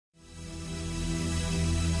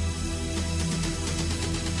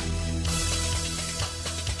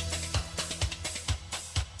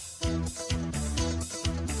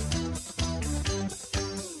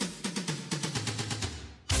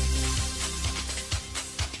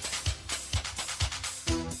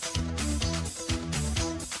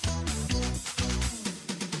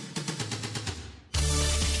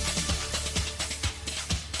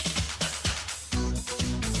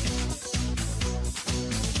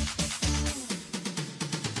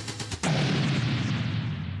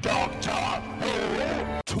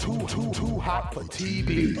Too hot for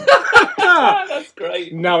TV. That's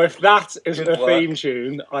great. Now, if that isn't Good a work. theme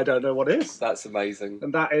tune, I don't know what is. That's amazing.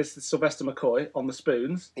 And that is Sylvester McCoy on the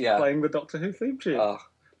spoons Yeah. playing the Doctor Who theme tune. Oh,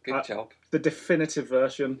 good job. The definitive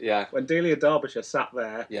version. Yeah. When Delia Derbyshire sat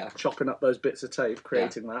there Yeah. chopping up those bits of tape,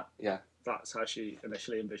 creating that, Yeah. that's how she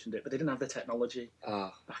initially envisioned it. But they didn't have the technology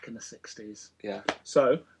Oh, back in the 60s. yeah.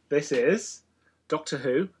 So, this is Doctor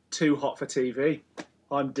Who, Too Hot for TV.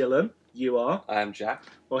 I'm Dylan, you are. I am Jack.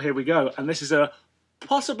 Well, here we go. And this is a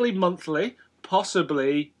possibly monthly,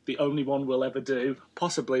 possibly the only one we'll ever do,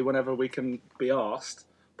 possibly whenever we can be asked,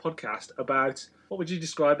 podcast about, what would you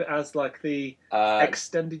describe it as, like the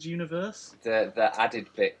extended universe? The added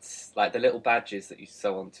bits, like the little badges that you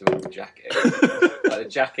sew onto a jacket. Like the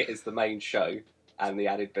jacket is the main show, and the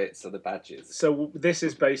added bits are the badges. So this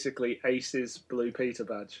is basically Ace's Blue Peter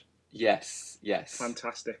badge. Yes, yes.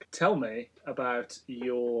 Fantastic. Tell me about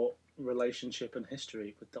your relationship and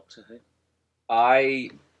history with Doctor Who.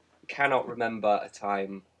 I cannot remember a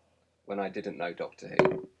time when I didn't know Doctor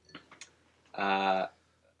Who.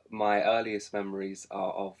 My earliest memories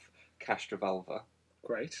are of Castrovalva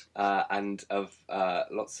Great. and of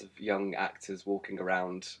lots of young actors walking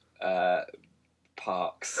around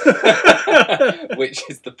parks, which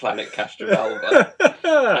is the planet Castrovalva.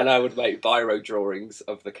 And I would make biro drawings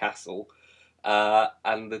of the castle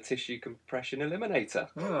and the tissue compression eliminator.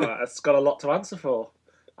 It's got a lot to answer for.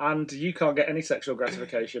 And you can't get any sexual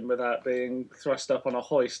gratification without being thrust up on a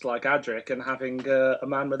hoist like Adric and having a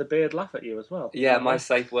man with a beard laugh at you as well. Yeah, my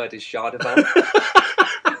safe word is Shardavan.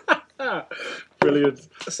 Brilliant.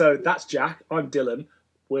 So that's Jack. I'm Dylan.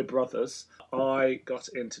 We're brothers. I got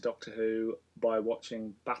into Doctor Who by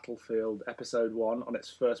watching Battlefield Episode 1 on its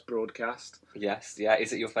first broadcast. Yes, yeah.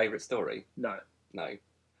 Is it your favourite story? No. No.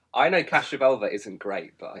 I know Castrovalva isn't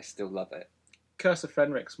great, but I still love it. Curse of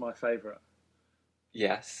Fenric's my favourite.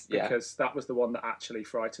 Yes, yeah. Because that was the one that actually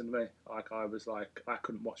frightened me. Like, I was like, I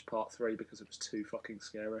couldn't watch part 3 because it was too fucking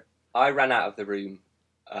scary. I ran out of the room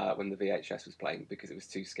when the VHS was playing because it was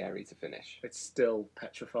too scary to finish. It's still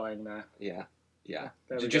petrifying there. Yeah, yeah.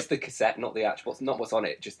 There we Just go. the cassette, not the actual. Not what's on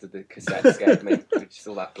it. Just the cassette scared me. Just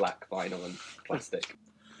all that black vinyl and plastic.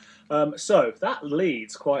 So that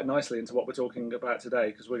leads quite nicely into what we're talking about today,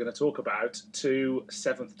 because we're going to talk about 2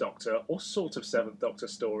 Seventh Doctor, or sort of Seventh Doctor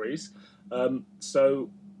stories. So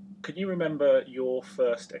can you remember your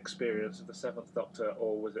first experience of the Seventh Doctor,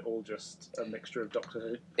 or was it all just a mixture of Doctor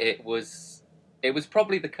Who? It was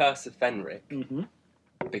probably the Curse of Fenric. Mm-hmm.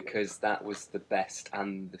 Because that was the best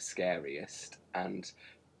and the scariest, and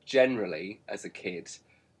generally as a kid,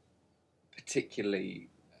 particularly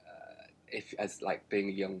if as like being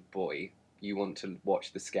a young boy, you want to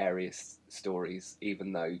watch the scariest stories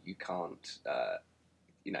even though you can't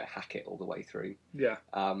hack it all the way through. Yeah.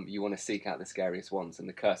 You want to seek out the scariest ones, and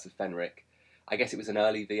the Curse of Fenric, I guess it was an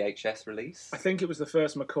early VHS release. I think it was the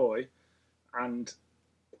first McCoy, and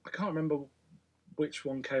I can't remember which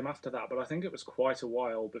one came after that, but I think it was quite a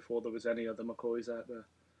while before there was any other McCoys out there.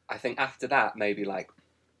 I think after that, maybe like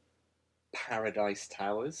Paradise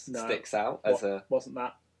Towers sticks out as a... Wasn't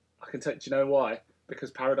that? I can tell. Do you know why?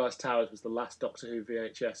 Because Paradise Towers was the last Doctor Who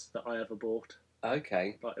VHS that I ever bought.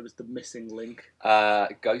 Okay. Like, it was the missing link.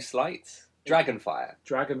 Ghostlight? Dragonfire.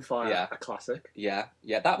 Dragonfire, Yeah. a classic. Yeah,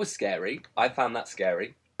 that was scary. I found that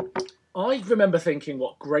scary. I remember thinking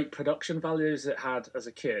what great production values it had as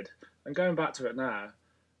a kid. And going back to it now,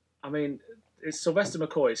 I mean, it's Sylvester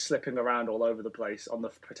McCoy slipping around all over the place on the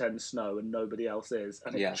pretend snow and nobody else is.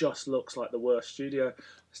 And it just looks like the worst studio. I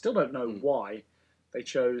still don't know why they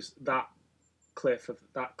chose that clip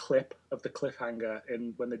of the cliffhanger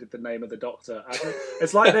in when they did the Name of the Doctor.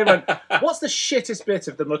 It's like they went, what's the shittest bit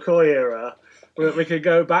of the McCoy era that we could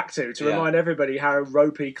go back to remind everybody how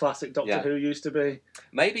ropey classic Doctor Who used to be?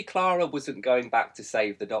 Maybe Clara wasn't going back to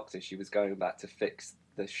save the Doctor. She was going back to fix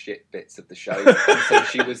the shit bits of the show. And so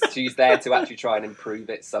she's there to actually try and improve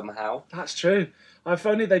it somehow. That's true. If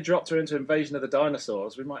only they dropped her into Invasion of the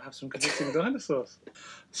Dinosaurs, we might have some convincing dinosaurs.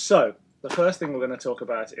 So, the first thing we're going to talk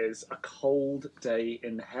about is A Cold Day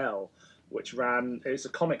in Hell, which it's a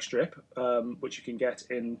comic strip, which you can get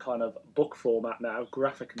in kind of book format now,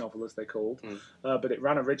 graphic novel as they're called, but it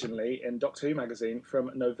ran originally in Doctor Who magazine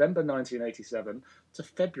from November 1987 to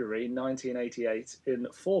February 1988 in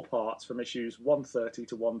 4 parts from issues 130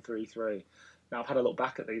 to 133. Now, I've had a look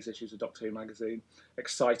back at these issues of Doctor Who magazine.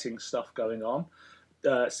 Exciting stuff going on.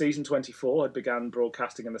 Season 24 had began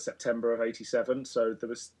broadcasting in the September of 87, so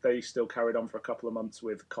they still carried on for a couple of months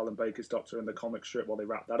with Colin Baker's Doctor and the comic strip while they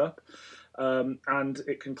wrapped that up. And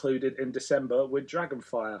it concluded in December with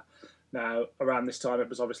Dragonfire. Now, around this time, it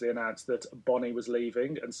was obviously announced that Bonnie was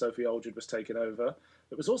leaving and Sophie Aldred was taking over.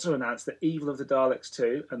 It was also announced that Evil of the Daleks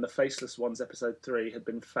 2 and The Faceless Ones Episode 3 had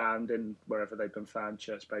been found in wherever they'd been found,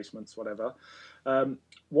 church basements, whatever.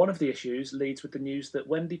 One of the issues leads with the news that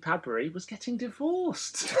Wendy Padbury was getting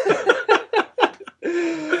divorced.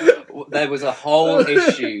 There was a whole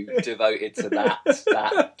issue devoted to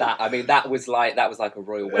that. I mean, that was like a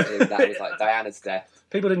royal wedding. That was like Diana's death.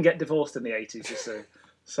 People didn't get divorced in the 80s, you see.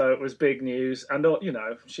 So it was big news. And,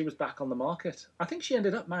 she was back on the market. I think she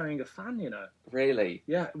ended up marrying a fan, Really?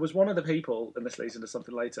 Yeah, it was one of the people, and this leads into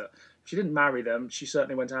something later. She didn't marry them. She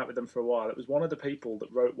certainly went out with them for a while. It was one of the people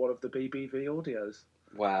that wrote one of the BBV audios.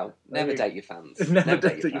 Wow. Never date your fans. Never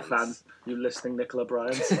date your fans. You listening, Nicola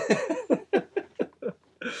Bryant.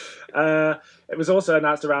 It was also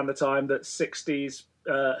announced around the time that 60s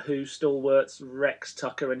Who stalwarts Rex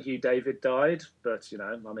Tucker and Hugh David died, but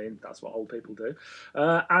that's what old people do.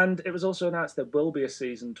 And it was also announced there will be a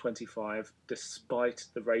season 25 despite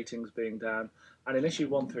the ratings being down. And in issue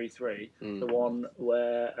 133, the one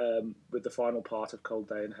where with the final part of Cold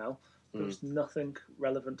Day in Hell, there was nothing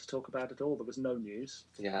relevant to talk about at all. There was no news.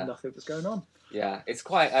 Yeah. Nothing was going on. Yeah, it's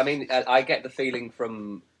quite. I mean, I get the feeling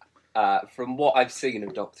from what I've seen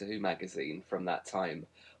of Doctor Who magazine from that time,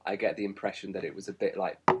 I get the impression that it was a bit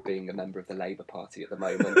like being a member of the Labour Party at the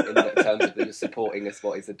moment, in terms of you're supporting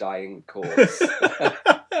what is a dying cause,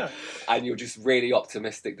 and you're just really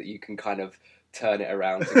optimistic that you can kind of turn it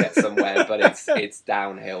around to get somewhere, but it's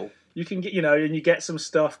downhill. You can get, and you get some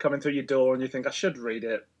stuff coming through your door, and you think I should read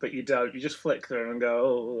it, but you don't. You just flick through and go,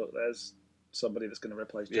 "Oh, look, there's somebody that's going to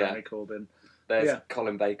replace Jeremy Corbyn." There's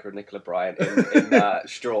Colin Baker and Nicola Bryant in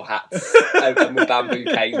straw hats and with bamboo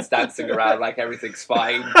canes dancing around like everything's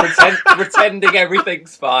fine, pretending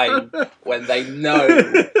everything's fine when they know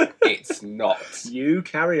it's not. You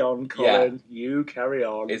carry on, Colin. Yeah. You carry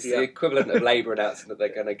on. It's the equivalent of Labour announcing that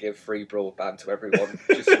they're going to give free broadband to everyone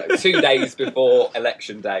just 2 days before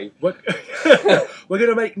election day. We're going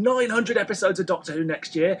to make 900 episodes of Doctor Who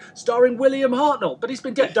next year, starring William Hartnell. But he's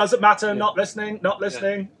been dead. Doesn't matter. Yeah. Not listening.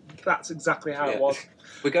 Yeah. That's exactly how it was.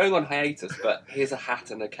 We're going on hiatus, but here's a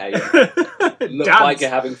hat and a cane. Look like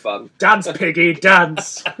you're having fun. Dance, piggy,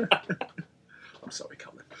 dance. I'm sorry,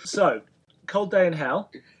 Colin. So, Cold Day in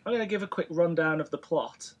Hell. I'm going to give a quick rundown of the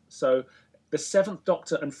plot. So, the 7th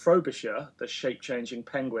Doctor and Frobisher, the shape-changing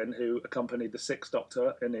penguin who accompanied the 6th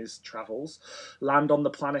Doctor in his travels, land on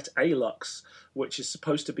the planet Alux, which is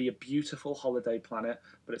supposed to be a beautiful holiday planet,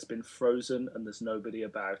 but it's been frozen and there's nobody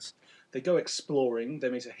about. They go exploring. They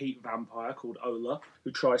meet a heat vampire called Ola,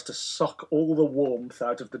 who tries to suck all the warmth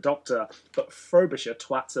out of the Doctor, but Frobisher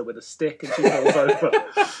twats her with a stick and she falls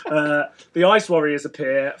over. The Ice Warriors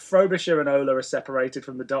appear. Frobisher and Ola are separated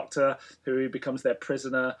from the Doctor, who becomes their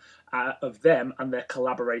prisoner of them and their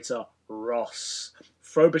collaborator, Ross.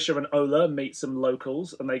 Frobisher and Ola meet some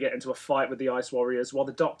locals and they get into a fight with the Ice Warriors while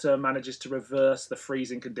the Doctor manages to reverse the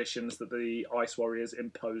freezing conditions that the Ice Warriors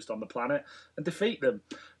imposed on the planet and defeat them.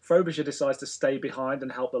 Frobisher decides to stay behind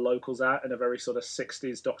and help the locals out in a very sort of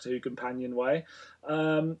 60s Doctor Who companion way.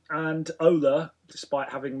 And Ola, despite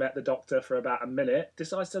having met the Doctor for about a minute,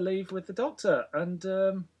 decides to leave with the Doctor. And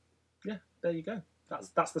there you go.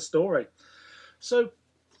 That's the story. So,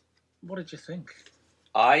 what did you think?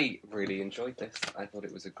 I really enjoyed this. I thought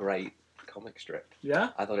it was a great comic strip. Yeah?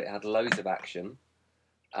 I thought it had loads of action.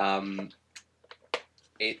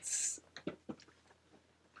 It's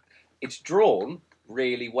drawn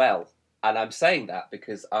really well. And I'm saying that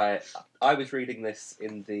because I was reading this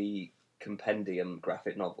in the compendium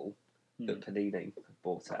graphic novel that Panini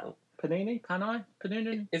bought out. Panini?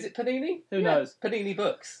 Panini? Is it Panini? Who knows? Panini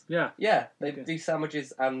Books. Yeah. Yeah, they do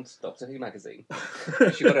sandwiches and Doctor Who magazine.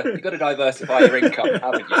 You've got to diversify your income,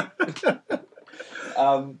 haven't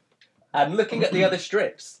you? And looking at the other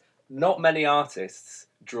strips, not many artists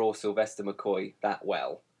draw Sylvester McCoy that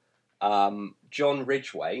well. John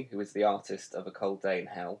Ridgway, who is the artist of A Cold Day in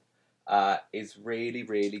Hell, is really,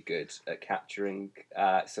 really good at capturing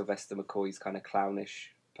Sylvester McCoy's kind of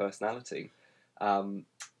clownish personality.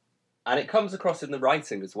 And it comes across in the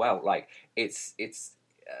writing as well. Like, it's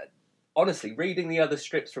honestly, reading the other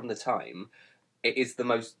strips from the time, it is the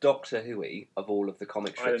most Doctor Who-y of all of the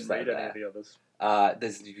comic strips. I didn't read any of the others.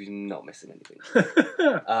 You're not missing anything.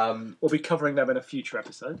 We'll be covering them in a future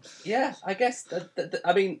episode. Yeah, I guess.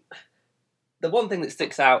 I mean, the one thing that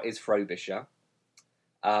sticks out is Frobisher.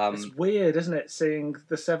 It's weird, isn't it, seeing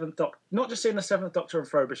the 7th Doctor, not just seeing the 7th Doctor and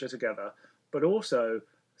Frobisher together, but also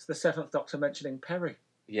it's the 7th Doctor mentioning Perry.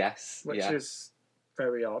 Yes. Which is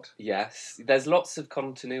very odd. Yes. There's lots of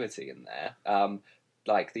continuity in there.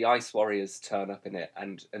 Like, the Ice Warriors turn up in it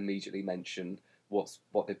and immediately mention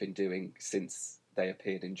what they've been doing since they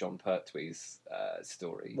appeared in John Pertwee's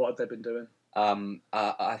story. What have they been doing?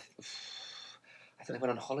 I think they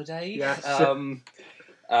went on holiday. Yes.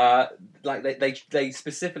 Like they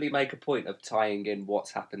specifically make a point of tying in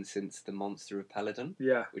what's happened since the Monster of Peladon.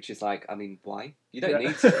 Yeah. Which is like, I mean, why? You don't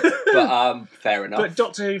need to. But fair enough. But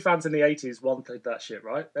Doctor Who fans in the 80s wanted that shit,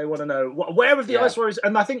 right? They want to know, where have the Ice Warriors...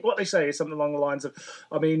 And I think what they say is something along the lines of,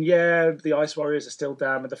 I mean, yeah, the Ice Warriors are still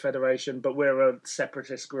down with the Federation, but we're a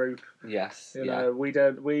separatist group. Yes. You know,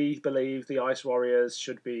 we believe the Ice Warriors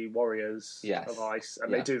should be warriors of ice,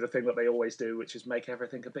 and they do the thing that they always do, which is make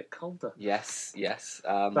everything a bit colder. Yes.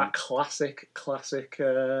 That classic...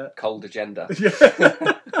 cold agenda.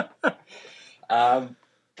 Yeah.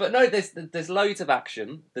 But no, there's loads of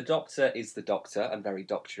action. The Doctor is the Doctor and very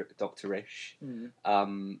doctorish.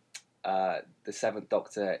 The Seventh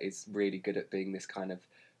Doctor is really good at being this kind of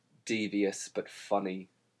devious but funny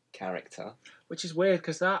character. Which is weird,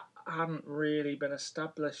 because that hadn't really been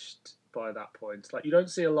established by that point. Like, you don't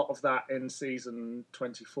see a lot of that in season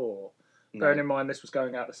 24. No. Bearing in mind this was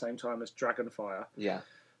going out at the same time as Dragonfire. Yeah.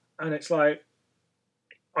 And it's like,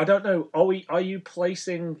 I don't know, are you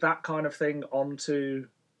placing that kind of thing onto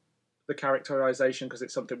the characterization because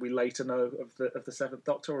it's something we later know of the Seventh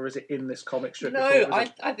Doctor, or is it in this comic strip? No,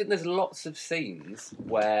 I think there's lots of scenes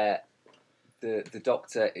where the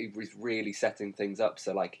Doctor is really setting things up,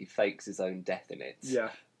 so like he fakes his own death in it,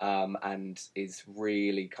 and is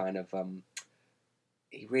really kind of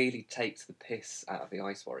he really takes the piss out of the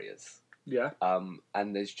Ice Warriors,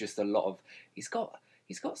 and there's just a lot of he's got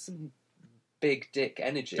some big dick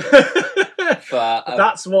energy.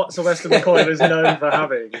 That's what Sylvester McCoy is known for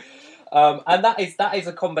having. And that is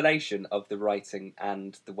a combination of the writing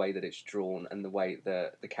and the way that it's drawn and the way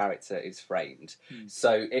the character is framed.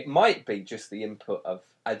 So it might be just the input of,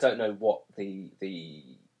 I don't know what the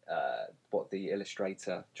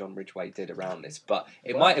illustrator John Ridgway did around this, but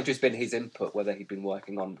it might have just been his input, whether he'd been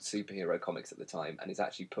working on superhero comics at the time and is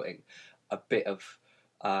actually putting a bit of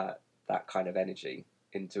that kind of energy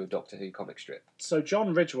into a Doctor Who comic strip. So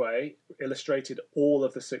John Ridgway illustrated all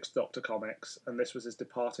of the Sixth Doctor comics, and this was his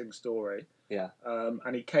departing story. Yeah.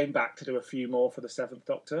 And he came back to do a few more for the Seventh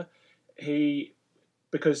Doctor.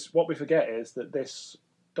 Because what we forget is that this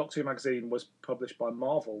Doctor Who magazine was published by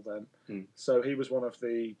Marvel then. So he was one of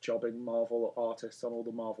the jobbing Marvel artists on all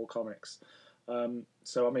the Marvel comics.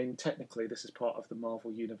 So, I mean, technically this is part of the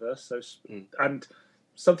Marvel universe. So, and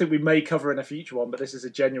something we may cover in a future one, but this is a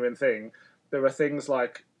genuine thing. There are things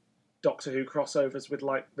like Doctor Who crossovers with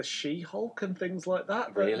like the She-Hulk and things like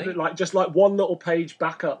that. Really? Like just like one little page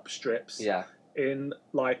backup strips. Yeah. In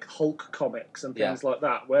like Hulk comics and things like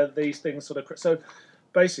that, where these things sort of... So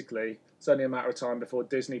basically, it's only a matter of time before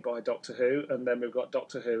Disney buy Doctor Who, and then we've got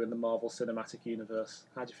Doctor Who in the Marvel Cinematic Universe.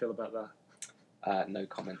 How do you feel about that? No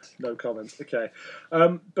comment. No comment. Okay.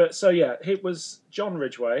 But so yeah, it was John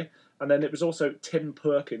Ridgway. And then it was also Tim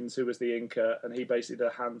Perkins who was the inker, and he basically did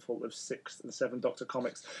a handful of Sixth and Seventh Doctor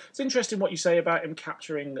comics. It's interesting what you say about him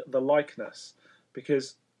capturing the likeness,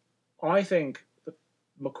 because I think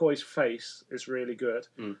McCoy's face is really good,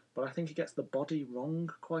 but I think he gets the body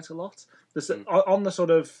wrong quite a lot. On the sort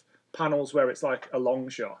of panels where it's like a long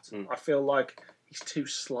shot, I feel like he's too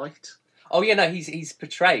slight. Oh yeah, no, he's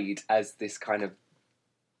portrayed as this kind of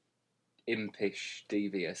impish,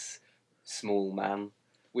 devious, small man.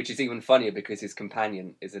 Which is even funnier because his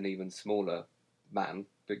companion is an even smaller man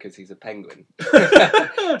because he's a penguin.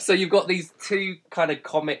 So you've got these two kind of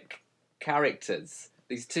comic characters,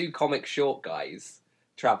 these two comic short guys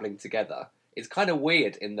travelling together. It's kind of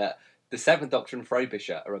weird in that the Seventh Doctor and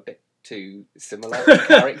Frobisher are a bit too similar in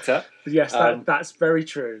character. Yes, that's very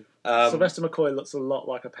true. Sylvester McCoy looks a lot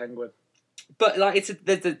like a penguin. But like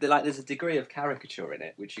there's a degree of caricature in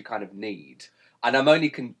it which you kind of need. And I'm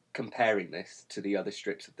only comparing this to the other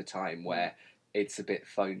strips of the time where it's a bit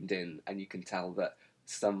phoned in, and you can tell that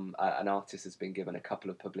an artist has been given a couple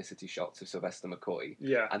of publicity shots of Sylvester McCoy,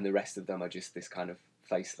 and the rest of them are just this kind of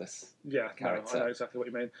faceless character. No, I know exactly what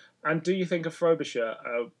you mean. And do you think of Frobisher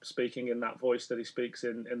speaking in that voice that he speaks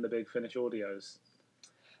in the Big Finish audios?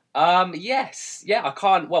 Yes. Yeah, I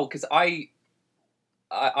can't... Well, because I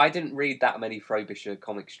didn't read that many Frobisher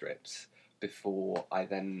comic strips before I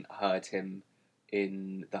then heard him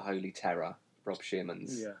in The Holy Terror, Rob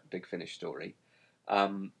Shearman's Big Finish story.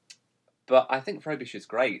 But I think Frobisher's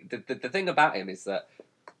great. The thing about him is that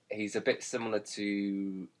he's a bit similar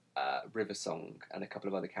to Riversong and a couple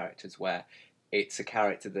of other characters where it's a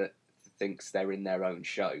character that thinks they're in their own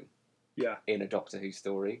show in a Doctor Who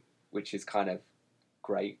story, which is kind of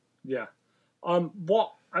great. Yeah.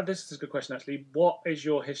 This is a good question, actually. What is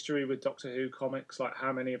your history with Doctor Who comics? Like,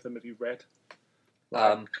 how many of them have you read?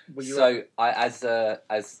 Were you So I,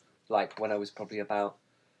 as like when I was probably about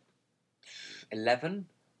 11,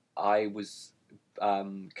 I was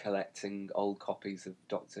collecting old copies of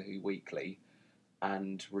Doctor Who Weekly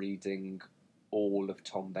and reading all of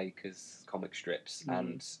Tom Baker's comic strips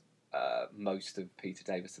and most of Peter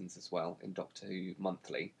Davison's as well in Doctor Who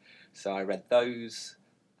Monthly. So I read those,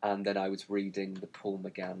 and then I was reading the Paul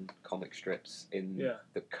McGann comic strips in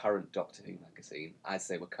the current Doctor Who magazine as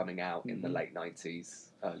they were coming out in the late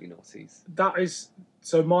 90s, early noughties. That is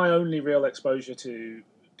so my only real exposure to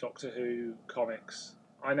Doctor Who comics.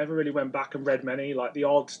 I never really went back and read many, like the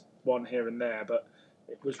odd one here and there, but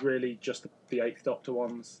it was really just the Eighth Doctor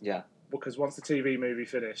ones. Yeah. Because once the TV movie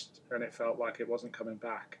finished and it felt like it wasn't coming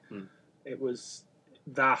back, it was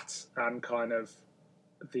that and kind of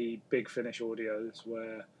the Big Finish audios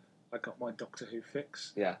where I got my Doctor Who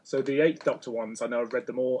fix. Yeah. So the Eighth Doctor ones, I know I've read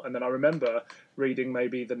them all, and then I remember reading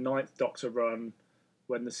maybe the Ninth Doctor run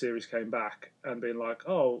when the series came back and being like,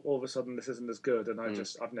 oh, all of a sudden this isn't as good, and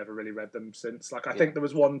I've never really read them since. Like I think there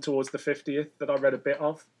was one towards the 50th that I read a bit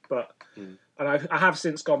of, but and I have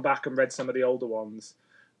since gone back and read some of the older ones.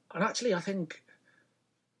 And actually, I think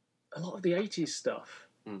a lot of the 80s stuff,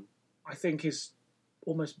 I think, is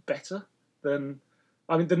almost better than...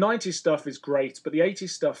 I mean, the 90s stuff is great, but the 80s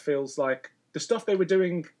stuff feels like... The stuff they were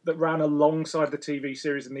doing that ran alongside the TV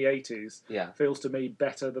series in the 80s feels to me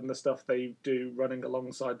better than the stuff they do running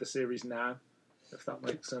alongside the series now, if that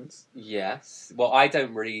makes sense. Yes. Well, I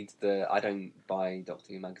don't buy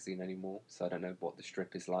Doctor Who magazine anymore, so I don't know what the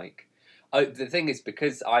strip is like. Oh, the thing is,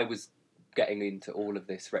 because I was getting into all of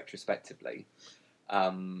this retrospectively,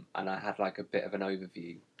 and I had like a bit of an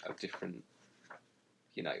overview of different,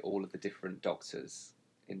 all of the different Doctors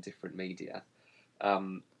in different media.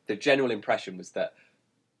 The general impression was that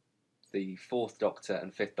the Fourth Doctor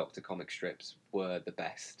and Fifth Doctor comic strips were the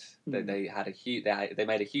best. They had they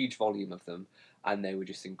made a huge volume of them, and they were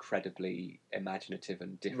just incredibly imaginative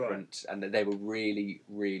and different, and they were really,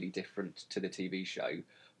 really different to the TV show.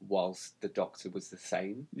 Whilst the Doctor was the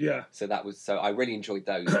same. Yeah. So I really enjoyed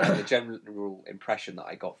those. And the general impression that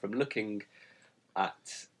I got from looking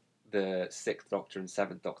at the Sixth Doctor and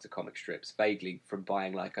Seventh Doctor comic strips, vaguely from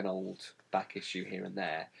buying like an old back issue here and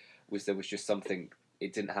there was just something,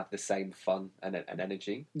 it didn't have the same fun and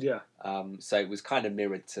energy. Yeah. So it was kind of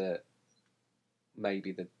mirrored to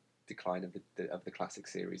maybe the decline of the classic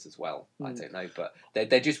series as well. I don't know, but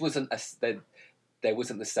there just wasn't there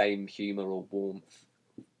wasn't the same humour or warmth.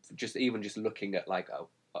 Just looking at like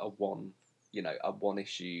a one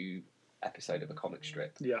issue episode of a comic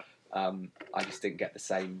strip. Yeah. I just didn't get the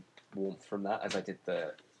same warmth from that as I did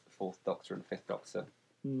the Fourth Doctor and Fifth Doctor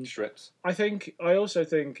strips. I also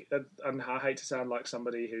think, and I hate to sound like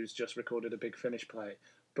somebody who's just recorded a Big Finish play,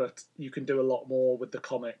 but you can do a lot more with the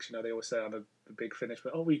comics. They always say on the Big Finish,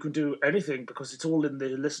 but you can do anything because it's all in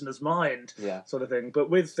the listener's mind, sort of thing. But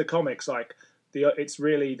with the comics, like. It's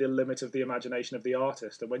really the limit of the imagination of the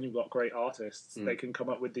artist, and when you've got great artists, they can come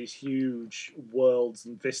up with these huge worlds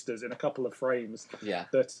and vistas in a couple of frames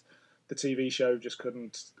that the TV show just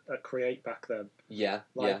couldn't create back then.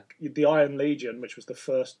 The Iron Legion, which was the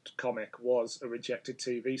first comic, was a rejected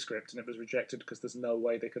TV script, and it was rejected because there's no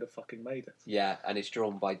way they could have fucking made it. Yeah, and it's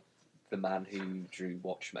drawn by the man who drew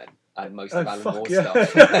Watchmen and most of Alan Moore's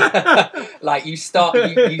stuff. Like you start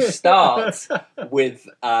with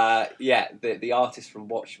the artist from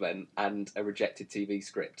Watchmen and a rejected TV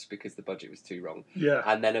script because the budget was too wrong. Yeah,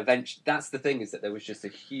 and then eventually, that's the thing, is that there was just a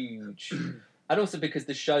huge, and also because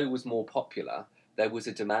the show was more popular, there was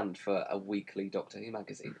a demand for a weekly Doctor Who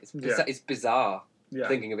magazine. It's bizarre. Yeah.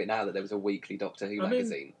 Thinking of it now that there was a weekly Doctor Who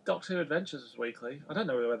magazine. Doctor Who Adventures was weekly. I don't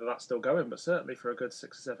know whether that's still going, but certainly for a good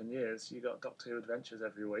 6 or 7 years, you got Doctor Who Adventures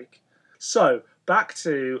every week. So, back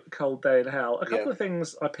to Cold Day in Hell. A couple of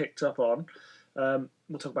things I picked up on. We'll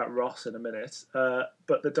talk about Ross in a minute.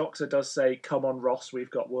 But the Doctor does say, "Come on, Ross, we've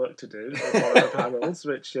got work to do," on one of the panels,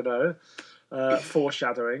 which,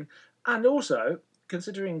 foreshadowing. And also,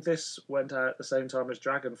 considering this went out at the same time as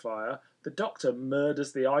Dragonfire, the Doctor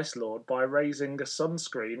murders the Ice Lord by raising a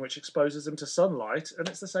sunscreen which exposes him to sunlight, and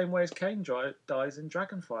it's the same way as Kane dies in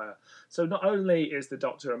Dragonfire. So not only is the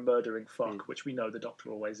Doctor a murdering fuck, which we know the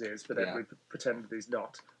Doctor always is, but then we pretend that he's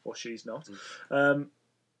not, or she's not.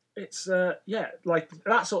 It's, like,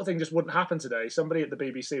 that sort of thing just wouldn't happen today. Somebody at the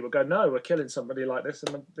BBC would go, "No, we're killing somebody like this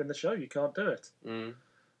in the show, you can't do it." I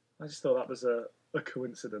just thought that was a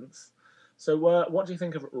coincidence. So what do you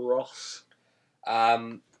think of Ross?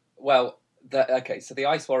 So the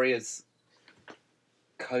Ice Warrior's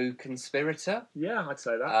co-conspirator? Yeah, I'd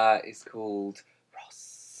say that. Is called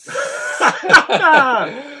Ross.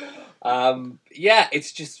 Yeah,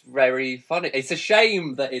 it's just very funny. It's a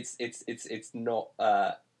shame that it's not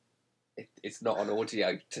it's not on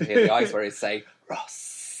audio to hear the Ice Warriors say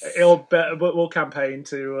Ross. We'll campaign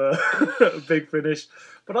to Big Finish.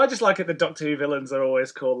 But I just like it. The Doctor Who villains are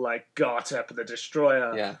always called like Gartep the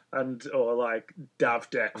Destroyer, Yeah. or like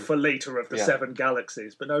Davdek, Faleter of the Yeah. Seven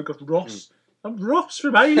Galaxies. But no, I've got Ross. I'm Ross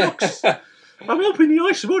from Alox. I'm helping the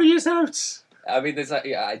Ice Warriors out. I mean, there's like,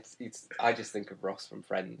 yeah, I just think of Ross from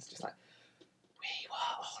Friends, just like, we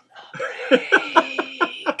were on a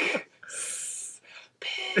break.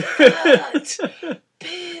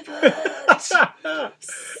 Pivot.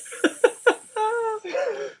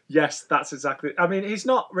 Yes, that's exactly. I mean, he's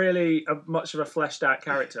not really much of a fleshed out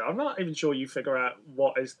character. I'm not even sure you figure out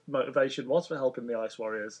what his motivation was for helping the Ice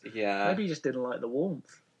Warriors. Yeah. Maybe he just didn't like the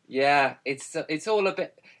warmth. Yeah, it's all a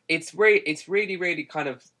bit. It's really kind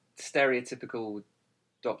of stereotypical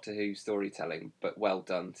Doctor Who storytelling, but well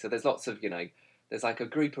done. So there's lots of there's like a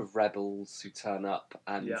group of rebels who turn up,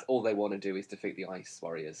 and all they want to do is defeat the Ice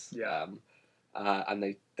Warriors. Yeah.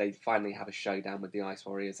 And they finally have a showdown with the Ice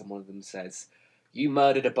Warriors, and one of them says, "You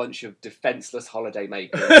murdered a bunch of defenceless holiday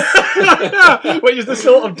makers," which is the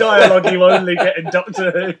sort of dialogue you only get in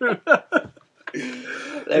Doctor Who.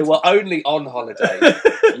 They were only on holiday,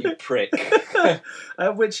 you prick.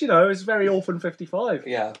 Which, is very Orphan 55.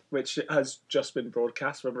 Yeah. Which has just been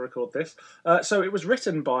broadcast when we record this. So it was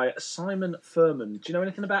written by Simon Furman. Do you know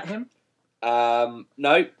anything about him?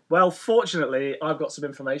 No. Well, fortunately, I've got some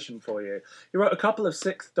information for you. He wrote a couple of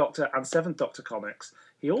 6th Doctor and 7th Doctor comics.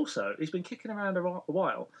 He's been kicking around a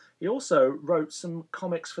while. He also wrote some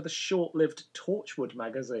comics for the short-lived Torchwood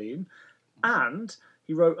magazine, and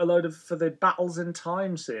he wrote a load for the Battles in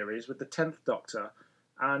Time series with the 10th Doctor,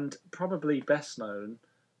 and probably best known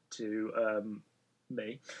to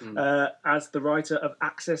me as the writer of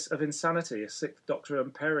Axis of Insanity, a 6th Doctor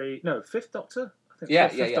and Perry... No, 5th Doctor? I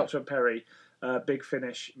think 5th Doctor and Perry, Big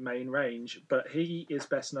Finish main range. But he is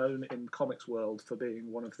best known in comics world for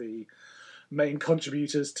being one of the main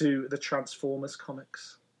contributors to the Transformers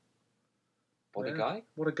comics. What a guy.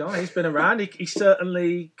 What a guy. He's been around. He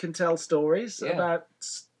certainly can tell stories about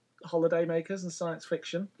holiday makers and science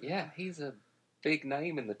fiction. Yeah, he's a big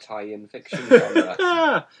name in the tie-in fiction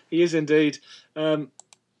genre. He is indeed.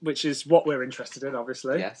 Which is what we're interested in,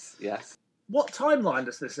 obviously. Yes. What timeline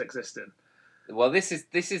does this exist in? Well, this is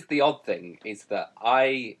the odd thing, is that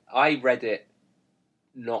I read it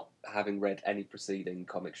not having read any preceding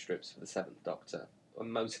comic strips for the 7th Doctor,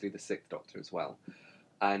 and mostly the 6th Doctor as well.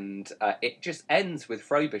 And it just ends with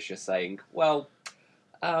Frobisher saying, well,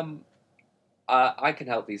 I can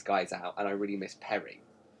help these guys out, and I really miss Perry,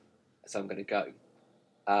 so I'm going to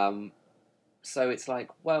go. So it's like,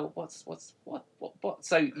 well, what?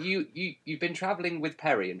 So you've been travelling with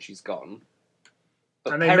Perry, and she's gone.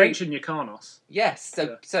 But and they mention Yrcanos. Yes,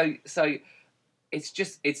 so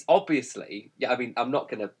it's obviously, I mean, I'm not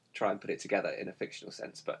going to try and put it together in a fictional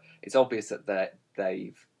sense, but it's obvious that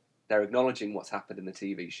they're acknowledging what's happened in the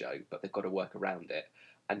TV show, but they've got to work around it.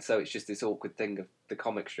 And so it's just this awkward thing of the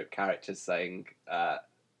comic strip characters saying,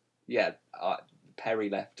 Perry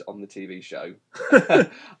left on the TV show,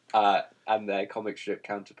 and their comic strip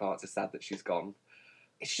counterparts are sad that she's gone.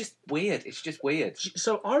 It's just weird.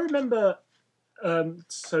 So I remember,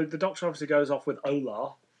 so the Doctor obviously goes off with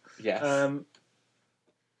Ola. Yes.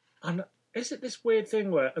 And is it this weird thing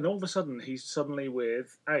where, and all of a sudden he's suddenly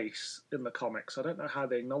with Ace in the comics? I don't know how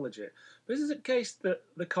they acknowledge it. But is it a case that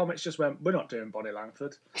the comics just went, we're not doing Bonnie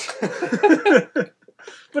Langford.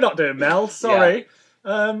 We're not doing Mel, sorry.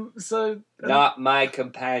 Yeah. Not my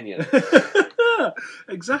companion.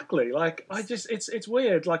 Exactly. Like, it's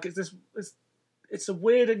weird. Like, it's a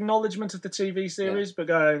weird acknowledgement of the TV series, but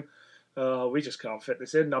going, we just can't fit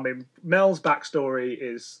this in. I mean, Mel's backstory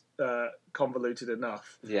is convoluted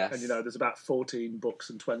enough. Yes. And, there's about 14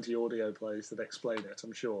 books and 20 audio plays that explain it,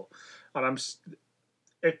 I'm sure. And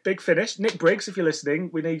if Big Finish, Nick Briggs, if you're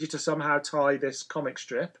listening, we need you to somehow tie this comic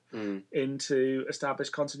strip into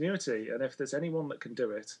established continuity. And if there's anyone that can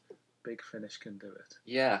do it, Big Finish can do it.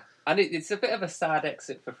 Yeah. And it's a bit of a sad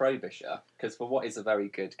exit for Frobisher, because for what is a very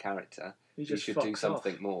good character, he should do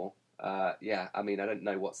something more. I mean, I don't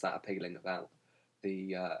know what's that appealing about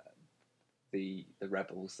the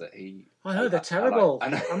rebels that he... I know, they're terrible. I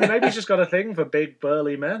mean, maybe he's just got a thing for big,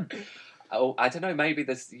 burly men. Oh, I don't know, maybe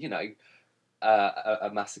there's,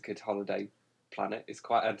 a massacred holiday planet is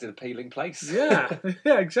quite an appealing place. Yeah,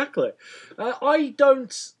 exactly.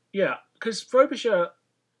 Because Frobisher,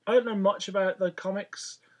 I don't know much about the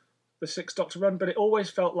comics, the 6th Doctor run, but it always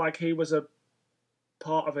felt like he was a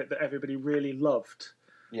part of it that everybody really loved.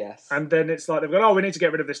 Yes. And then it's like they've gone, we need to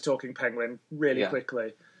get rid of this talking penguin really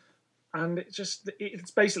quickly. And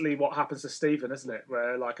it's basically what happens to Stephen, isn't it?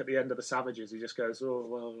 Where, like, at the end of The Savages, he just goes, oh,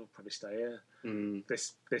 well, I'll probably stay here.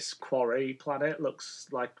 This quarry planet looks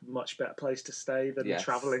like a much better place to stay than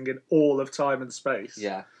travelling in all of time and space.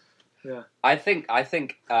 Yeah. Yeah. I think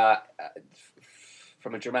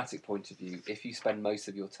from a dramatic point of view, if you spend most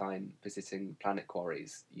of your time visiting planet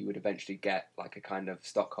quarries, you would eventually get like a kind of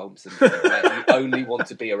Stockholm syndrome where you only want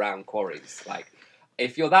to be around quarries. Like,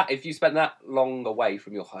 if you spend that long away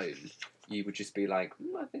from your home, you would just be like,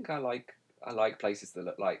 I think I like places that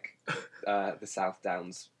look like the South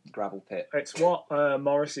Downs gravel pit. It's what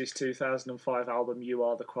Morrissey's 2005 album "You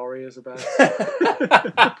Are the Quarry" is about.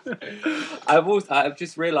 I've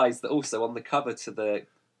just realised that also on the cover to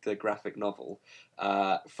the graphic novel,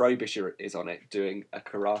 Frobisher is on it doing a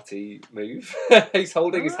karate move. He's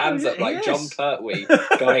holding his hands up like John Pertwee,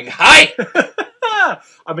 going, "Hi!"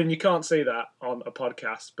 I mean, you can't see that on a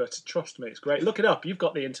podcast, but trust me, it's great. Look it up. You've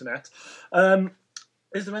got the internet.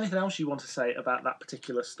 Is there anything else you want to say about that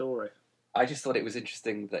particular story? I just thought it was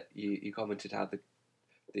interesting that you commented how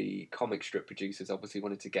the comic strip producers obviously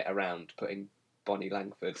wanted to get around putting Bonnie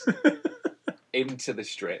Langford into the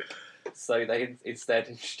strip. So they instead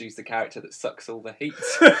introduced a character that sucks all the heat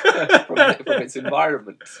from its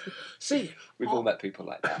environment. See, we've all met people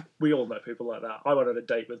like that. We all met people like that. I went on a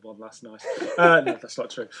date with one last night. No, that's not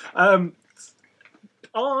true.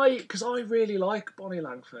 Because I really like Bonnie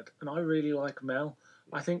Langford and I really like Mel.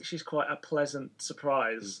 I think she's quite a pleasant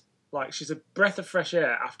surprise. Like, she's a breath of fresh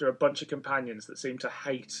air after a bunch of companions that seem to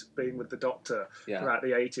hate being with the Doctor throughout the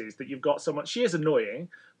 80s. That you've got someone. She is annoying,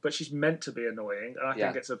 but she's meant to be annoying, and I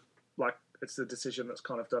think it's a decision that's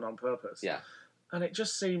kind of done on purpose. Yeah. And it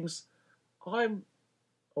just seems, I'm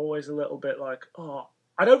always a little bit like,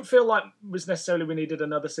 I don't feel like we needed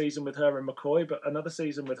another season with her and McCoy, but another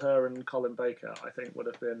season with her and Colin Baker, I think, would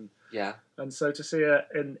have been. Yeah. And so to see her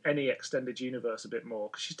in any extended universe a bit more,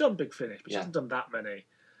 because she's done Big Finish, but she hasn't done that many.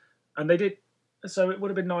 And they did. So it would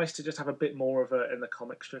have been nice to just have a bit more of her in the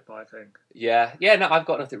comic strip, I think. Yeah. No, I've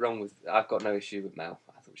got no issue with Mel.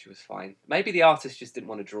 I thought she was fine. Maybe the artist just didn't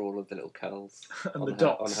want to draw all of the little curls and the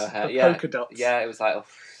dots on her hair. The polka dots. Yeah, it was like,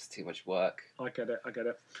 it's too much work. I get it.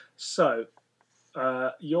 So,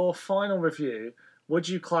 your final review, would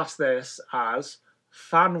you class this as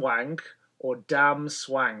fan wank or damn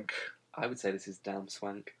swank? I would say this is damn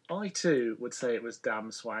swank. I too would say it was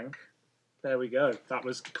damn swank. There we go. That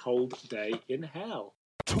was Cold Day in Hell.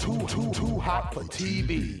 Too hot for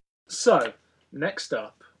TV. So, next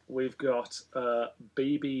up, we've got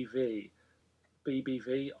BBV.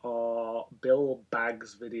 BBV are Bill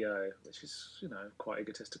Baggs' video, which is, quite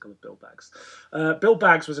egotistical of Bill Baggs. Bill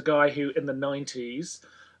Baggs was a guy who, in the 90s,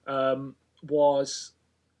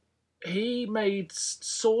 he made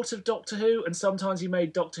sort of Doctor Who, and sometimes he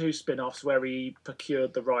made Doctor Who spin-offs where he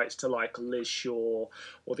procured the rights to, like, Liz Shaw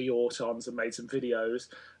or the Autons and made some videos.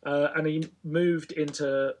 And he moved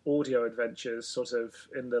into audio adventures sort of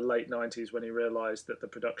in the late 90s when he realised that the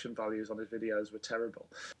production values on his videos were terrible.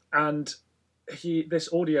 And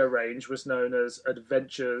this audio range was known as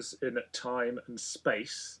Adventures in Time and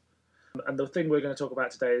Space. And the thing we're going to talk about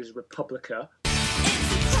today is Republica.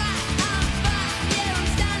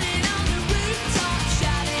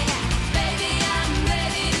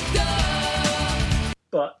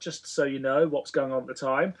 But just so you know what's going on at the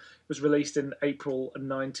time, it was released in April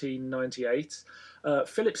 1998.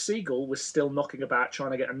 Philip Segal was still knocking about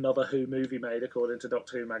trying to get another Who movie made, according to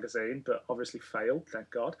Doctor Who magazine, but obviously failed, thank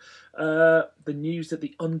God. The news that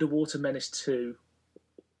the Underwater Menace 2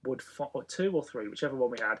 or 2 or 3, whichever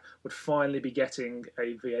one we had, would finally be getting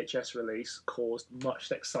a VHS release caused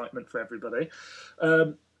much excitement for everybody.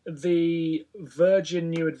 The Virgin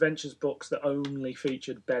New Adventures books that only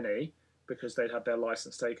featured Benny, because they'd had their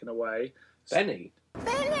license taken away. Benny?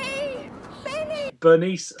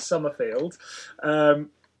 Bernice Summerfield.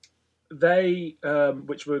 They,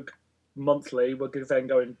 which were monthly, were then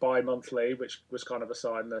going bi-monthly, which was kind of a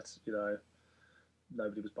sign that,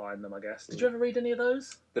 nobody was buying them, I guess. Did you ever read any of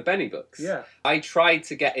those? The Benny books? Yeah. I tried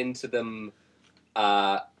to get into them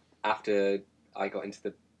after I got into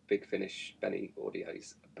the Big Finish Benny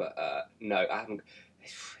audios, but no, I haven't.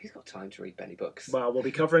 He's got time to read Benny books. Well, we'll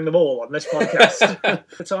be covering them all on this podcast. At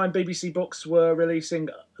the time, BBC Books were releasing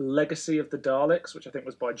Legacy of the Daleks, which I think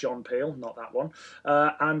was by John Peel, not that one,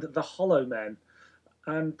 and The Hollow Men.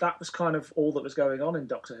 And that was kind of all that was going on in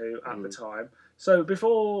Doctor Who at the time. So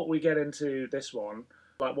before we get into this one,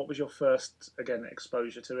 what was your first, again,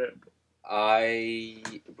 exposure to it? I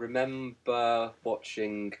remember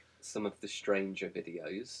watching some of the Stranger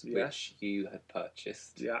videos, which you had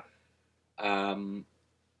purchased. Yeah.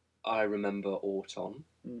 I remember Auton.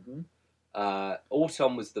 Mm-hmm.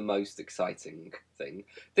 Autumn was the most exciting thing.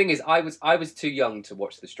 Thing is, I was too young to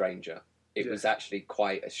watch The Stranger. It was actually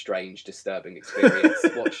quite a strange, disturbing experience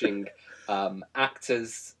watching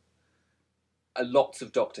actors, lots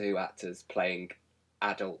of Doctor Who actors playing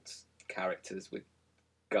adult characters with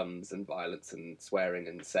guns and violence and swearing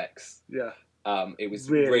and sex. Yeah. It was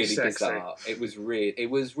really bizarre. It was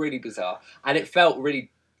really bizarre, and it felt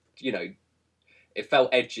really, it felt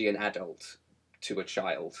edgy and adult to a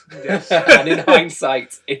child. Yes. And in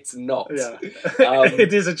hindsight, it's not. Yeah.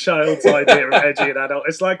 It is a child's idea of edgy and adult.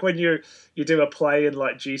 It's like when you do a play in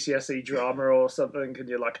like GCSE drama or something, and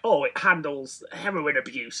you're like, oh, it handles heroin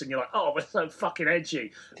abuse, and you're like, oh, we're so fucking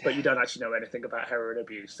edgy, but you don't actually know anything about heroin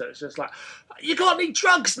abuse. So it's just like, you got any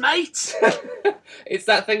drugs, mate? It's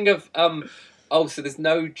that thing of so there's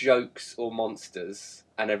no jokes or monsters,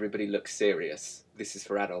 and everybody looks serious. This is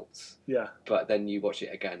for adults. Yeah. But then you watch it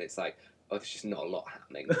again, it's like, oh, there's just not a lot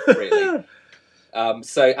happening, really.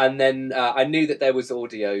 And then I knew that there was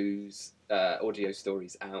audio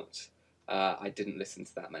stories out. I didn't listen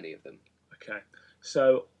to that many of them. Okay,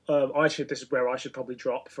 so this is where I should probably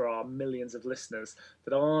drop for our millions of listeners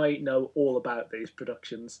that I know all about these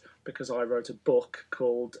productions because I wrote a book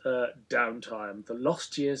called Downtime: The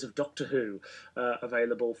Lost Years of Doctor Who,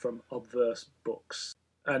 available from Obverse Books,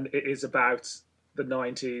 and it is about the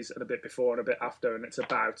 90s and a bit before and a bit after, and it's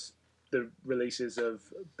about the releases of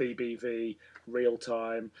BBV, Real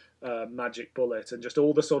Time, Magic Bullet, and just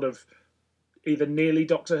all the sort of either nearly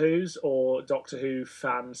Doctor Who's or Doctor Who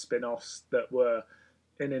fan spin-offs that were,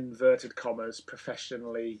 in inverted commas,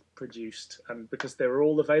 professionally produced, and because they were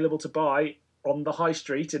all available to buy on the high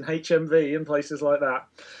street in HMV and places like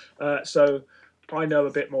that. So I know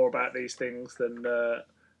a bit more about these things than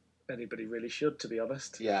anybody really should, to be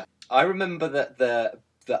honest. Yeah, I remember that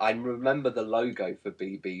I remember the logo for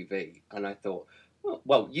BBV, and I thought,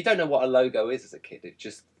 well, you don't know what a logo is as a kid.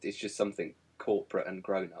 It's just something corporate and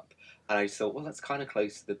grown up. And I thought, well, that's kind of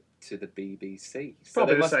close to the BBC. So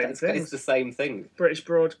Probably the same thing. It's the same thing. British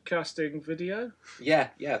Broadcasting Video. Yeah,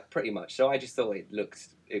 pretty much. So I just thought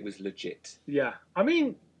it was legit. Yeah, I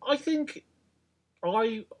mean, I think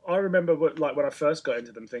I remember when I first got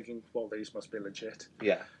into them thinking, well, these must be legit.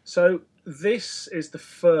 Yeah. So this is the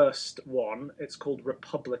first one. It's called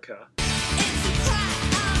Republica.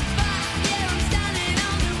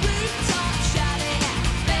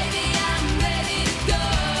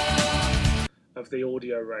 Of the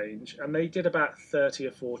audio range, and they did about 30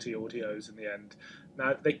 or 40 audios in the end.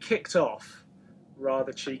 Now, they kicked off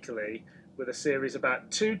rather cheekily with a series about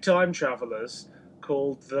two time travellers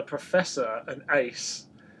called The Professor and Ace.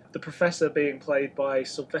 The Professor being played by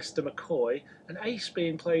Sylvester McCoy, and Ace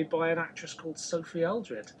being played by an actress called Sophie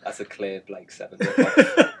Aldred. That's a clear Blake Seven.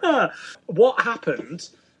 What happened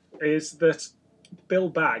is that Bill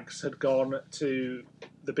Baggs had gone to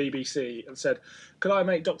the BBC and said, could I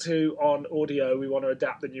make Doctor Who on audio? We want to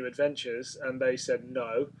adapt the New Adventures. And they said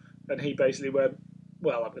no. And he basically went,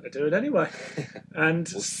 well, I'm going to do it anyway. And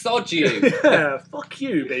well, sod you. Yeah, fuck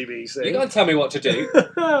you, BBC. You can't tell me what to do.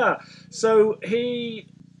 So he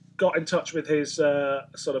got in touch with his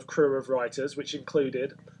sort of crew of writers, which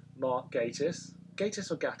included Mark Gatiss.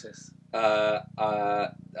 Gatiss or Gattis?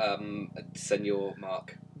 Senor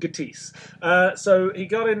Mark. Gatiss. So he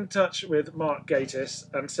got in touch with Mark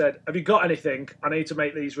Gatiss and said, have you got anything? I need to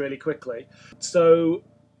make these really quickly. So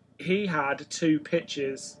he had two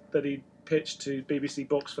pitches that he pitched to BBC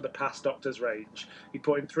Books for the Past Doctors range. He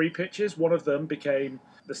put in 3 pitches. One of them became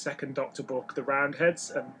the second Doctor book, The Roundheads,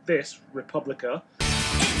 and this, Republica.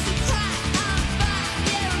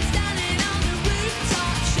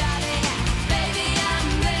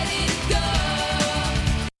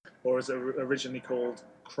 Or as originally called,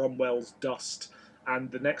 Cromwell's Dust.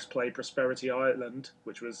 And the next play, Prosperity Island,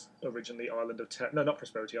 which was originally Island of Terror, no, not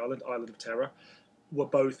Prosperity Island, Island of Terror, were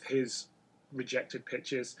both his rejected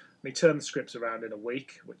pitches. And he turned the scripts around in a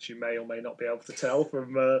week, which you may or may not be able to tell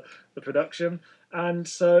from the production. And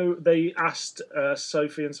so they asked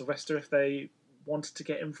Sophie and Sylvester if they wanted to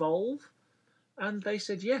get involved. And they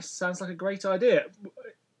said, yes, sounds like a great idea.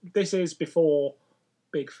 This is before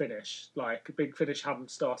Big Finish. Like, Big Finish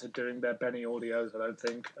hadn't started doing their Benny audios, I don't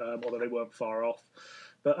think, although they weren't far off.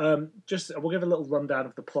 But we'll give a little rundown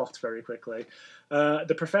of the plot very quickly.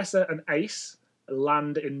 The Professor and Ace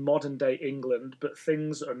land in modern-day England, but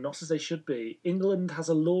things are not as they should be. England has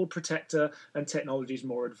a Lord Protector and technologies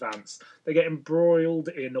more advanced. They get embroiled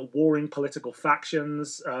in warring political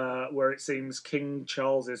factions, where it seems King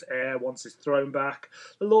Charles's heir wants his throne back.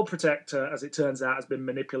 The Lord Protector, as it turns out, has been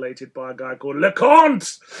manipulated by a guy called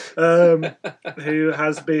LeComte, who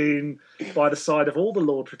has been by the side of all the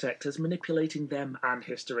Lord Protectors, manipulating them and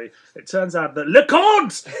history. It turns out that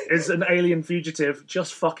LeComte is an alien fugitive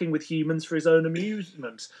just fucking with humans for his own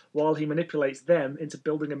amusement, while he manipulates them into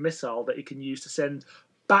building a missile that he can use to send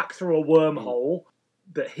back through a wormhole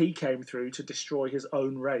that he came through to destroy his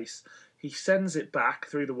own race. He sends it back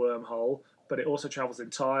through the wormhole, but it also travels in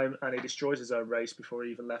time, and he destroys his own race before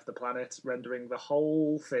he even left the planet, rendering the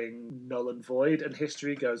whole thing null and void, and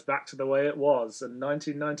history goes back to the way it was, and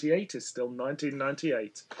 1998 is still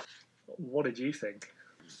 1998. What did you think?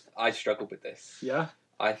 I struggled with this. Yeah?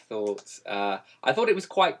 I thought it was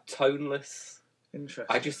quite toneless.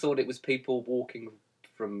 Interesting. I just thought it was people walking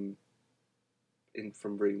from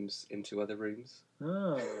rooms into other rooms.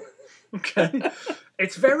 Oh, okay.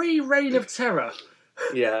 It's very Reign of Terror.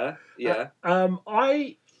 Yeah, yeah.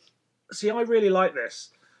 I really like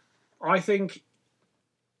this. I think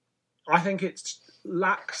it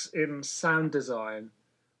lacks in sound design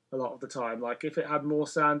a lot of the time. Like, if it had more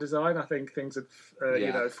sound design, I think things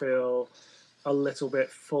would, feel a little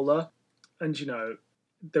bit fuller. And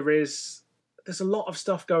there's a lot of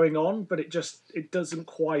stuff going on, but it doesn't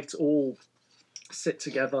quite all sit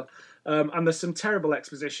together. And there's some terrible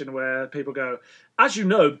exposition where people go, as you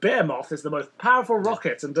know, Behemoth is the most powerful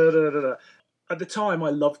rocket, and da-da-da-da. At the time, I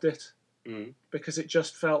loved it, because it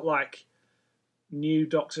just felt like new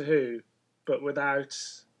Doctor Who, but without,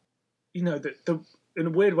 in a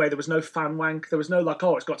weird way, there was no fan wank. There was no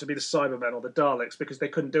it's got to be the Cybermen or the Daleks, because they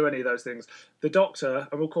couldn't do any of those things. The Doctor,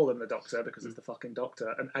 and we'll call him the Doctor because it's the fucking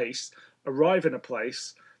Doctor, and Ace arrive in a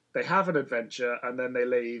place, they have an adventure, and then they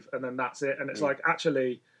leave, and then that's it. And it's like,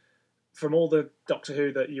 actually, from all the Doctor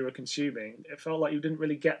Who that you were consuming, it felt like you didn't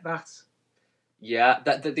really get that. Yeah,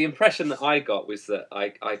 the impression that I got was that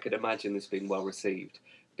I could imagine this being well received,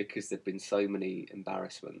 because there'd been so many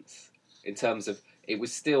embarrassments in terms of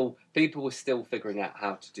people were still figuring out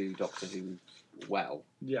how to do Doctor Who well.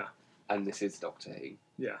 Yeah. And this is Doctor Who.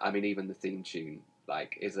 Yeah. I mean, even the theme tune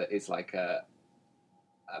is like a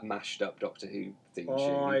mashed up Doctor Who theme tune.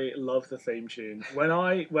 I love the theme tune. When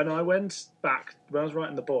I went back, when I was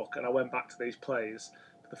writing the book and I went back to these plays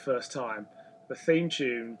for the first time, the theme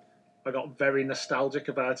tune, I got very nostalgic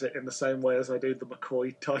about it in the same way as I do the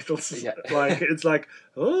McCoy titles. Yeah. It's like,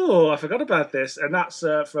 oh, I forgot about this. And that's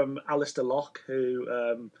from Alistair Locke,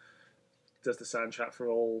 who does the soundtrack for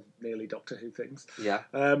all nearly Doctor Who things. Yeah.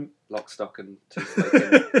 Lock, Stock and Two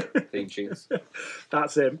Smoking theme tunes.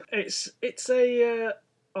 That's him.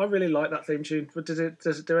 I really like that theme tune, but does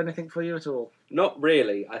it do anything for you at all? Not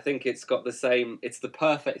really. I think it's got it's the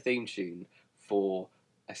perfect theme tune for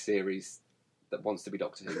a series that wants to be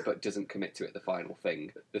Doctor Who, but doesn't commit to it the final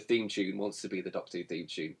thing. The theme tune wants to be the Doctor Who theme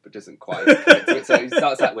tune, but doesn't quite commit to it. So it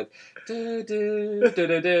starts out with...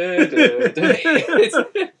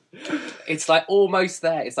 It's like almost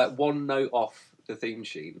there. It's like one note off the theme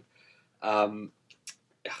tune.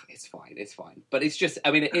 It's fine. But it's just...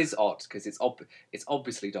 I mean, it is odd, because it's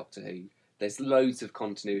obviously Doctor Who. There's loads of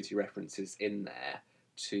continuity references in there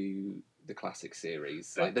to the classic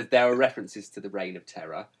series. Like, there are references to the Reign of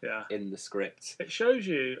Terror in the script. It shows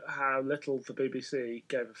you how little the BBC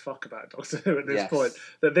gave a fuck about Doctor Who at this point.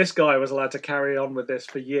 That this guy was allowed to carry on with this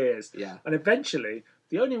for years. Yeah. And eventually,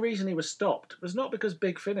 the only reason he was stopped was not because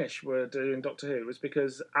Big Finish were doing Doctor Who, it was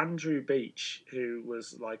because Andrew Beach, who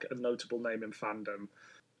was like a notable name in fandom,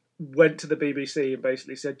 went to the BBC and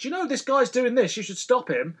basically said, do you know this guy's doing this, you should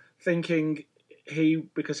stop him, thinking...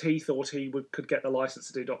 because he thought he could get the license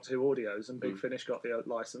to do Doctor Who audios, and Big Finish got the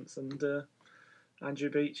license, and Andrew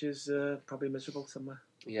Beach is probably miserable somewhere.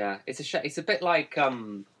 Yeah, it's a shame. It's a bit like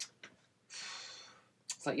it's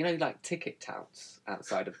like, like ticket touts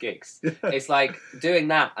outside of gigs. It's like doing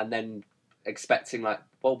that and then expecting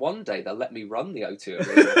one day they'll let me run the O2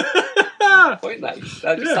 Arena. Won't they?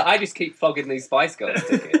 I just keep flogging these Spice Girls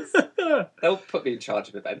tickets. They'll put me in charge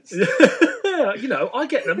of events. I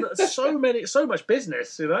get them. So much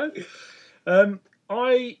business,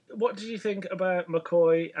 What did you think about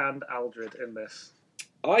McCoy and Aldred in this?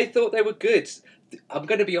 I thought they were good. I'm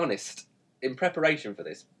going to be honest. In preparation for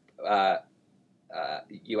this,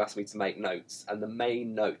 you asked me to make notes, and the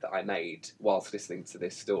main note that I made whilst listening to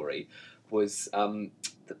this story was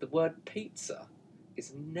that the word pizza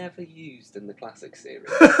is never used in the classic series.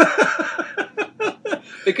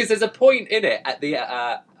 Because there's a point in it at the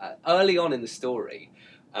early on in the story.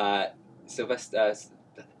 Sylvester,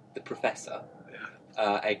 the Professor,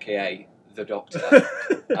 aka the Doctor,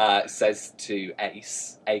 says to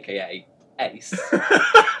Ace, aka Ace,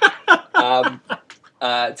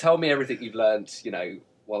 tell me everything you've learnt,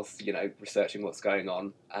 whilst, researching what's going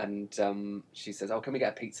on. And she says, oh, can we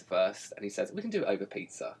get a pizza first? And he says, we can do it over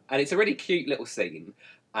pizza. And it's a really cute little scene.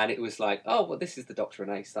 And it was like, oh, well, this is the Doctor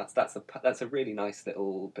and Ace. That's a really nice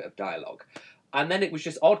little bit of dialogue. And then it was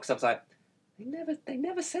just odd, because I was like, they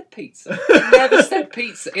never said pizza. They never said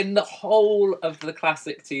pizza in the whole of the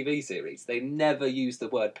classic TV series. They never used the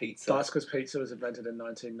word pizza. That's because pizza was invented in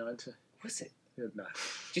 1990. Was it? No. Do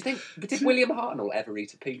you think, did William Hartnell ever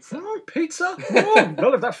eat a pizza? Oh, pizza? Oh,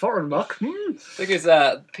 none of that foreign muck. Because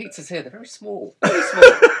pizzas here, they're very small. Very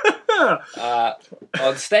small.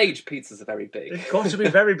 On stage, pizzas are very big. You've got to be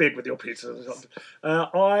very big with your pizza.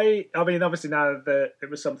 I mean, obviously now that it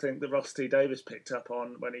was something that Ross T. Davis picked up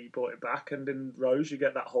on when he brought it back, and in Rose you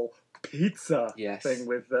get that whole pizza thing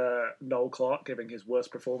with Noel Clarke giving his worst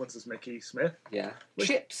performance as Mickey Smith. Yeah.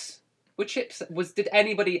 Chips. Were chips? Did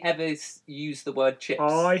anybody ever use the word chips?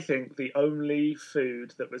 I think the only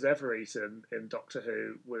food that was ever eaten in Doctor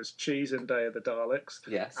Who was cheese in Day of the Daleks.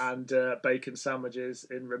 Yes. And bacon sandwiches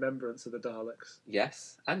in remembrance of the Daleks.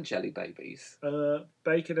 Yes. And jelly babies.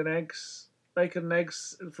 Bacon and eggs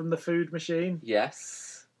from the food machine.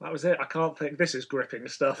 Yes. That was it. I can't think. This is gripping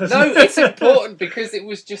stuff. No, it's important because it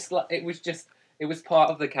was part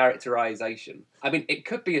of the characterisation. I mean, it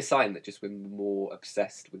could be a sign that just we're more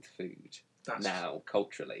obsessed with food now,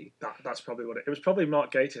 culturally. That's probably what it was. Probably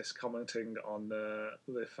Mark Gatiss commenting on the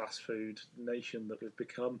fast food nation that we've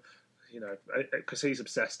become. Because he's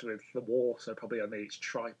obsessed with the war, so probably only eats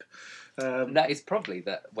tripe. That is probably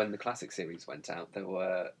that when the classic series went out, there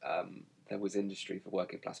was industry for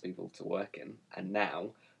working class people to work in, and now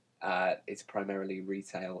it's primarily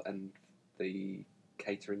retail and the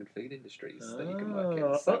catering and food industries that you can work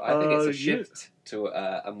in. So I think it's a shift to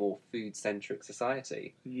a more food-centric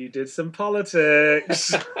society. You did some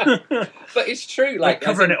politics. But it's true. We're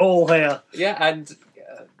covering it all here. Yeah, and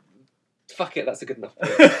fuck it, that's a good enough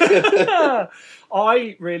point.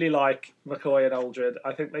 I really like McCoy and Aldred.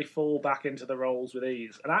 I think they fall back into the roles with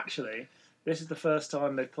ease. And actually, this is the first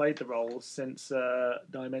time they've played the roles since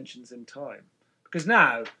Dimensions in Time. Because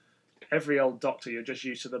now, every old Doctor, you're just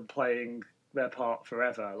used to them playing their part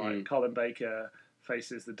forever. Like Colin Baker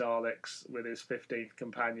faces the Daleks with his 15th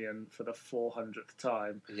companion for the 400th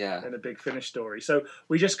time in a Big Finish story. So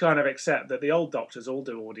we just kind of accept that the old Doctors all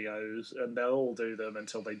do audios and they'll all do them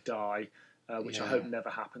until they die, which I hope never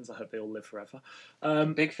happens. I hope they all live forever.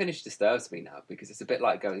 Big Finish disturbs me now because it's a bit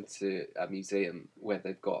like going to a museum where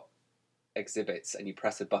they've got exhibits and you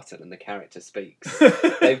press a button and the character speaks.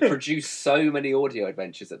 They've produced so many audio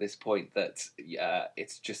adventures at this point that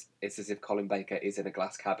it's as if Colin Baker is in a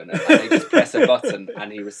glass cabinet and they just press a button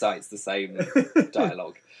and he recites the same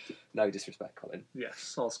dialogue. No disrespect, Colin.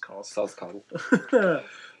 Yes, Sozcol.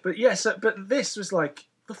 But yes, but this was like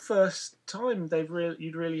the first time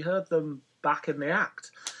you'd really heard them back in the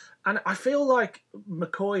act. And I feel like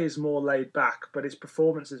McCoy is more laid back, but his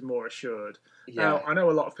performance is more assured. Yeah. Now, I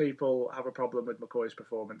know a lot of people have a problem with McCoy's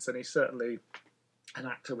performance, and he's certainly an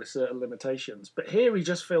actor with certain limitations. But here he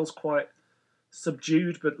just feels quite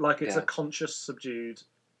subdued, but like it's a conscious subdued.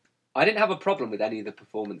 I didn't have a problem with any of the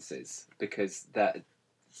performances because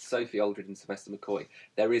Sophie Aldred and Sylvester McCoy,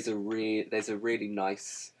 there's a really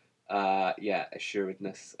nice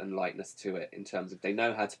assuredness and lightness to it in terms of they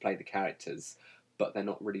know how to play the characters, but they're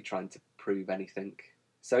not really trying to prove anything.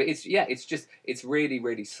 So it's really,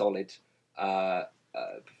 really solid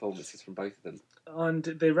performances from both of them. And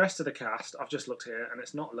the rest of the cast, I've just looked here, and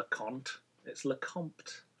it's not LeConte, it's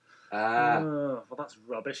Lecomte. Well, that's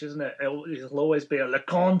rubbish, isn't it? It'll always be a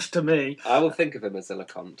LeConte to me. I will think of him as a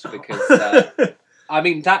LeConte because, I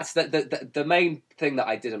mean, that's the main thing that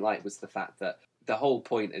I didn't like was the fact that the whole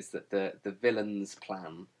point is that the villain's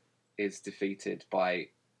plan is defeated by,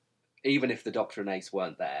 even if the Doctor and Ace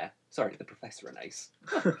weren't there, sorry, the Professor and Ace,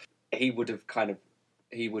 he would have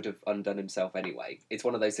undone himself anyway. It's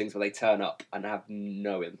one of those things where they turn up and have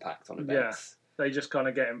no impact on events. Yeah, they just kind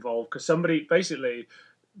of get involved because somebody, basically,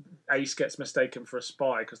 Ace gets mistaken for a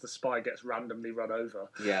spy because the spy gets randomly run over.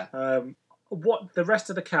 Yeah. What the rest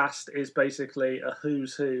of the cast is basically a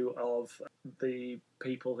who's who of the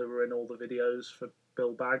people who were in all the videos for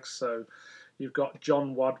Bill Baggs. So you've got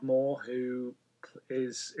John Wadmore, who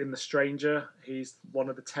is in The Stranger. He's one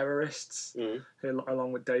of the terrorists, who,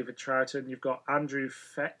 along with David Troughton. You've got Andrew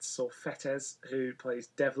Fettes, who plays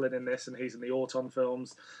Devlin in this, and he's in the Auton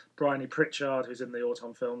films. Bryony Pritchard, who's in the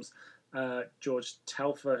Auton films. George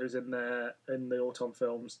Telfer, who's in the Auton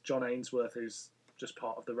films. John Ainsworth, who's just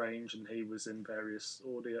part of the range, and he was in various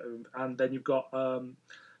audio. And then you've got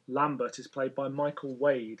Lambert is played by Michael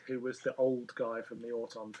Wade, who was the old guy from the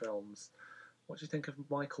Auton films. What do you think of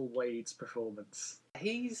Michael Wade's performance?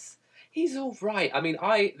 He's all right. I mean,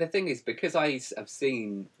 the thing is, because I have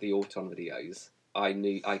seen the Auton videos, I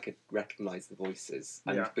knew I could recognise the voices,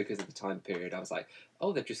 and because of the time period, I was like,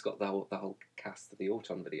 "Oh, they've just got the whole cast of the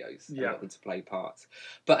Auton videos and got them to play parts."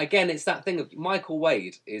 But again, it's that thing of Michael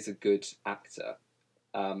Wade is a good actor.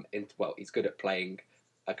 He's good at playing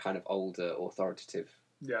a kind of older, authoritative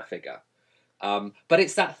figure. But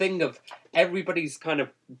it's that thing of everybody's kind of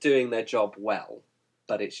doing their job well,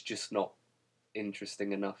 but it's just not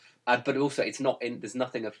interesting enough. But also, it's not in. There's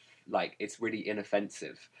nothing of like it's really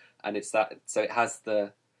inoffensive. And it's that, so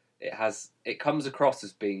it comes across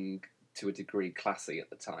as being to a degree classy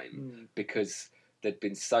at the time because there'd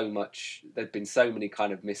been so many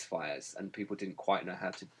kind of misfires and people didn't quite know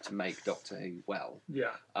how to make Doctor Who well.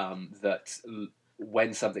 Yeah. That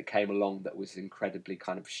when something came along that was incredibly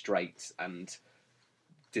kind of straight and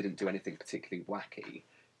didn't do anything particularly wacky,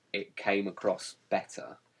 it came across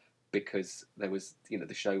better. Because there was,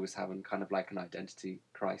 the show was having kind of like an identity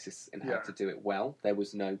crisis in how to do it well. There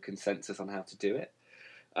was no consensus on how to do it.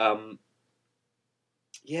 So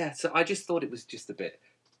I just thought it was just a bit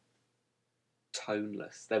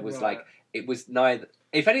toneless. There was it was neither.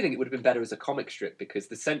 If anything, it would have been better as a comic strip because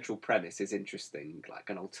the central premise is interesting, like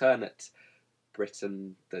an alternate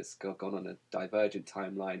Britain that's gone on a divergent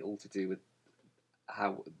timeline, all to do with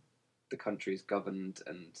how the country is governed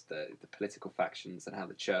and the political factions and how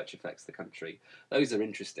the church affects the country. Those are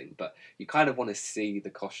interesting, but you kind of want to see the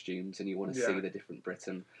costumes and you want to see the different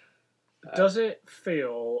Britain. Does it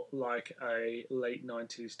feel like a late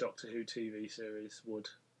 90s Doctor Who TV series would?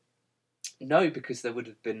 No, because there would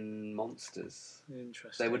have been monsters.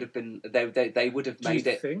 Interesting. They would have been. They would have made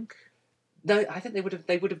it. Do you think? No, I think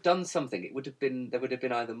they would have done something. It would have been there would have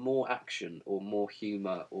been either more action or more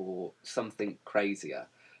humour or something crazier.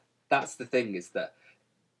 That's the thing, is that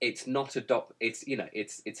it's not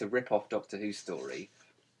it's a rip-off Doctor Who story,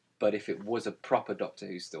 but if it was a proper Doctor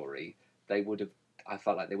Who story, I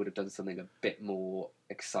felt like they would have done something a bit more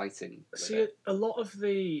exciting. See, a lot of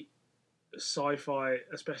the sci-fi,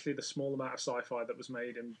 especially the small amount of sci-fi that was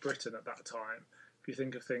made in Britain at that time, if you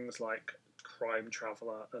think of things like Crime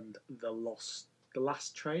Traveller and The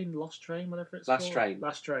Last Train, whatever it's called.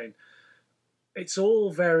 Last Train. It's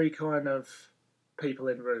all very kind of people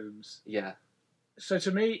in rooms. Yeah. So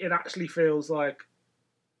to me, it actually feels like,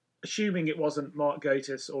 assuming it wasn't Mark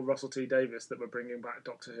Gatiss or Russell T Davies that were bringing back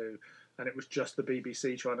Doctor Who, and it was just the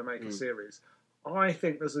BBC trying to make a series, I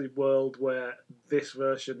think there's a world where this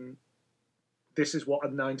is what a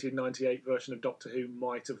 1998 version of Doctor Who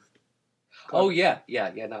might have. No,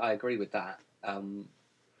 I agree with that.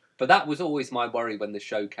 But that was always my worry when the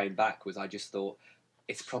show came back. Was I just thought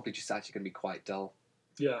it's probably just actually going to be quite dull.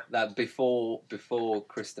 Yeah. That before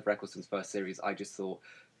Christopher Eccleston's first series, I just thought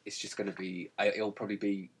it's just going to be. It'll probably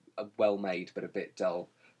be well made, but a bit dull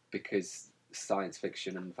because science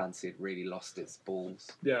fiction and fantasy had really lost its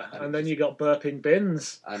balls. Yeah, and then you got burping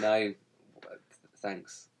bins. I know.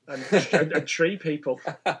 Thanks. And tree people.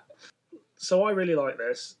 So I really like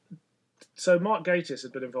this. So Mark Gatiss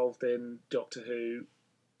had been involved in Doctor Who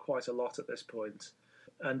quite a lot at this point,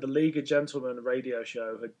 and the League of Gentlemen radio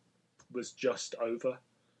show was just over.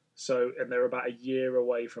 So, and they're about a year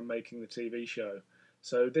away from making the TV show.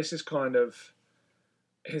 So this is kind of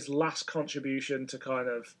his last contribution to kind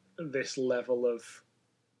of this level of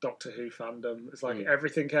Doctor Who fandom. It's like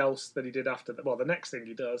everything else that he did after that. Well, the next thing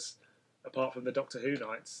he does, apart from the Doctor Who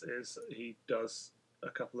nights, is he does a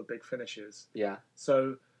couple of big finishes. Yeah.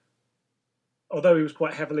 So, although he was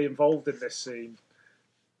quite heavily involved in this scene,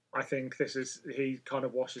 I think he kind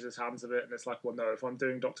of washes his hands of it, and it's like, well, no, if I'm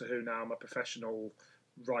doing Doctor Who now, I'm a professional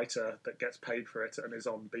writer that gets paid for it and is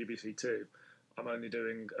on BBC Two. I'm only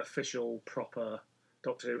doing official, proper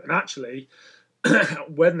Doctor Who. And actually,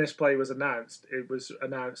 when this play was announced, it was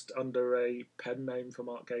announced under a pen name for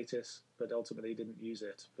Mark Gatiss, but ultimately he didn't use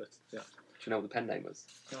it. But yeah. Do you know what the pen name was?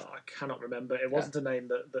 I cannot remember. It wasn't a name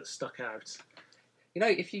that stuck out. You know,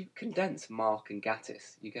 if you condense Mark and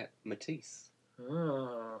Gatiss, you get Matisse.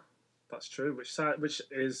 Ah, that's true. Which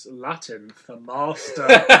is Latin for master.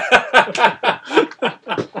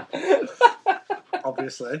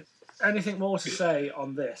 Obviously. Anything more to say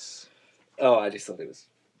on this? Oh, I just thought it was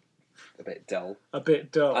a bit dull. A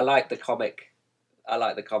bit dull. I like the comic. I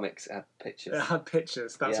like the comics. It had pictures. It had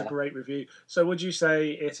pictures. That's a great review. So would you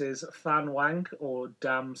say it is fan wank or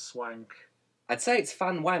damn swank? I'd say it's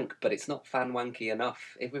fan wank, but it's not fan wanky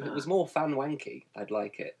enough. If it was more fan wanky, I'd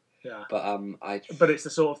like it. Yeah. But But it's the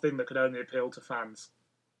sort of thing that could only appeal to fans.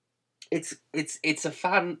 it's a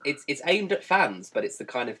fan. It's aimed at fans, but it's the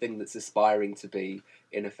kind of thing that's aspiring to be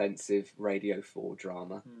inoffensive Radio 4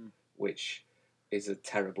 drama, which is a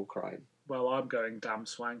terrible crime. Well, I'm going damn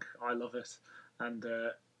swank. I love it. And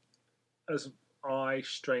as I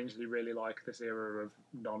strangely really like this era of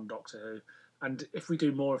non-Doctor Who. And if we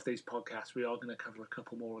do more of these podcasts, we are going to cover a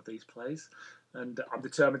couple more of these plays. And I'm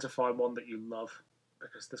determined to find one that you love,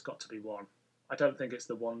 because there's got to be one. I don't think it's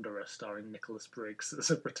The Wanderer starring Nicholas Briggs as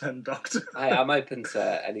a pretend doctor. I'm open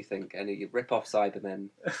to anything, any rip-off Cybermen.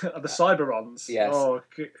 The Cyberons. Yes. Oh,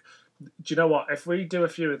 do you know what? If we do a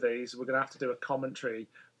few of these, we're going to have to do a commentary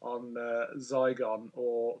on Zygon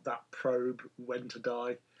or that Probe When to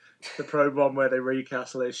Die. The Probe one where they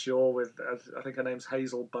recast Liz Shaw with, I think her name's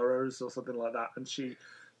Hazel Burrows or something like that. And she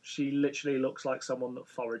literally looks like someone that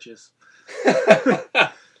forages.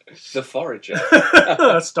 The Forager.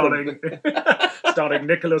 starring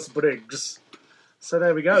Nicholas Briggs. So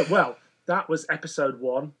there we go. Well, that was episode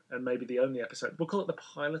 1, and maybe the only episode. We'll call it the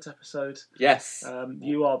pilot episode. Yes.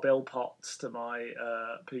 You are Bill Potts to my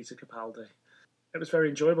Peter Capaldi. It was very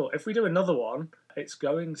enjoyable. If we do another one, it's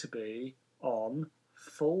going to be on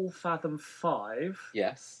Full Fathom 5.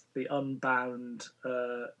 Yes. The Unbound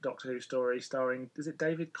Doctor Who story starring, is it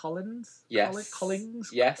David Collins? Yes. Collins?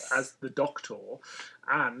 Yes. As the Doctor.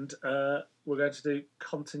 And we're going to do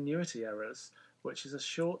Continuity Errors, which is a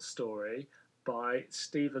short story by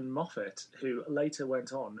Stephen Moffat, who later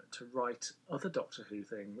went on to write other Doctor Who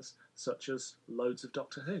things, such as loads of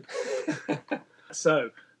Doctor Who. So,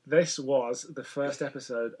 this was the first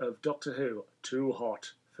episode of Doctor Who, Too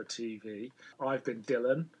Hot for TV. I've been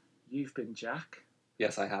Dylan. You've been Jack.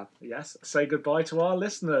 Yes, I have. Yes. Say goodbye to our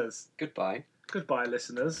listeners. Goodbye. Goodbye,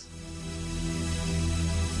 listeners.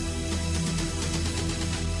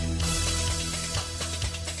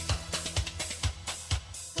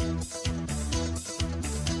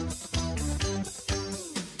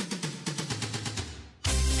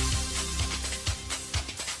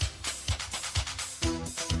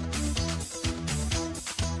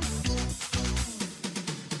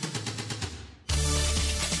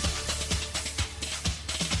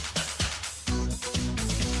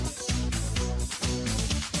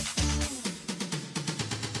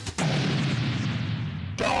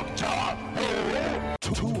 Doctor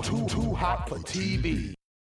Who. Too hot for TV.